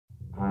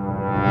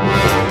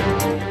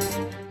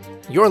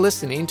You're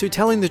listening to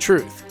Telling the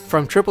Truth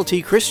from Triple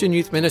T Christian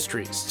Youth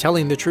Ministries,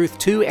 telling the truth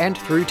to and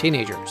through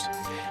teenagers.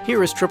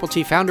 Here is Triple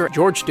T founder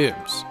George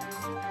Dooms.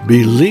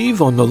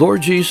 Believe on the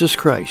Lord Jesus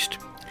Christ.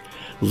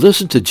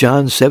 Listen to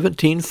John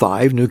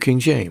 17:5, New King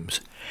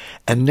James.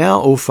 And now,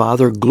 O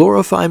Father,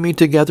 glorify me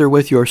together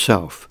with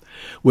yourself,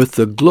 with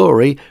the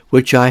glory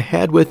which I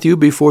had with you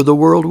before the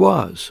world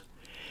was.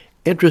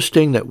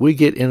 Interesting that we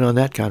get in on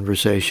that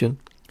conversation,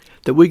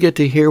 that we get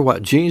to hear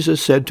what Jesus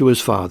said to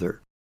his Father.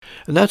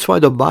 And that's why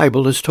the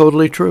Bible is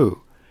totally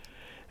true.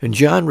 And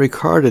John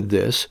recorded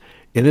this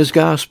in his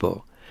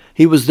gospel.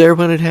 He was there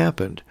when it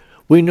happened.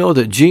 We know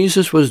that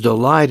Jesus was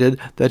delighted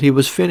that he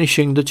was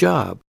finishing the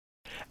job.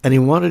 And he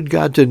wanted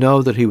God to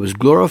know that he was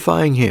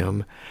glorifying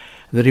him,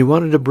 and that he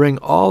wanted to bring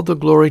all the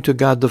glory to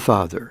God the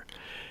Father.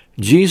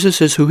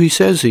 Jesus is who he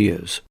says he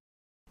is,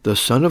 the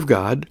Son of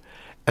God,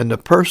 and the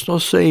personal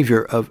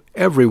Savior of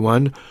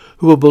everyone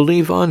who will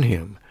believe on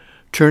him,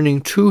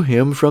 turning to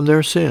him from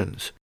their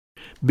sins,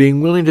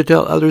 being willing to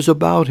tell others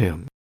about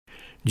him.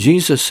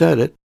 Jesus said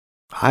it.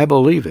 I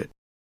believe it.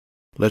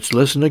 Let's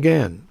listen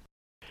again.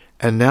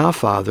 And now,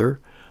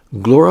 Father,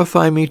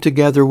 glorify me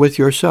together with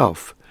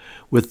yourself,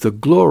 with the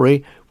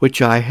glory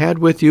which I had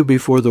with you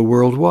before the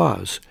world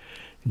was.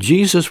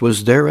 Jesus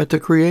was there at the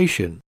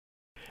creation.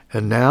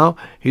 And now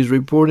he's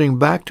reporting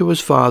back to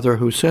his Father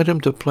who sent him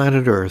to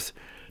planet Earth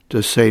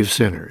to save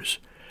sinners.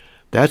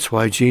 That's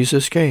why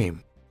Jesus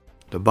came.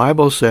 The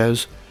Bible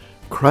says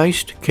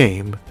Christ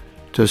came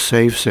to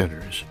save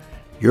sinners.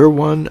 You're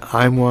one,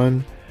 I'm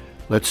one.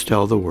 Let's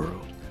tell the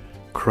world.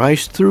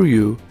 Christ through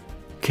you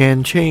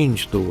can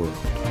change the world.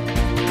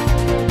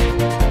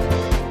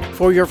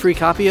 For your free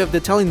copy of the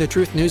Telling the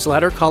Truth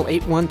newsletter, call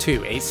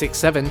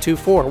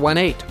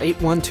 812-867-2418,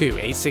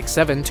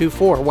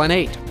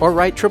 812-867-2418, or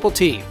write Triple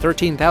T,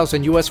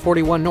 13,000 U.S.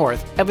 41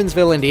 North,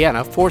 Evansville,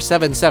 Indiana,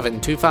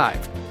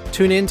 47725.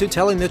 Tune in to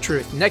Telling the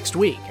Truth next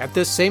week at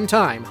this same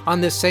time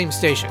on this same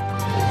station.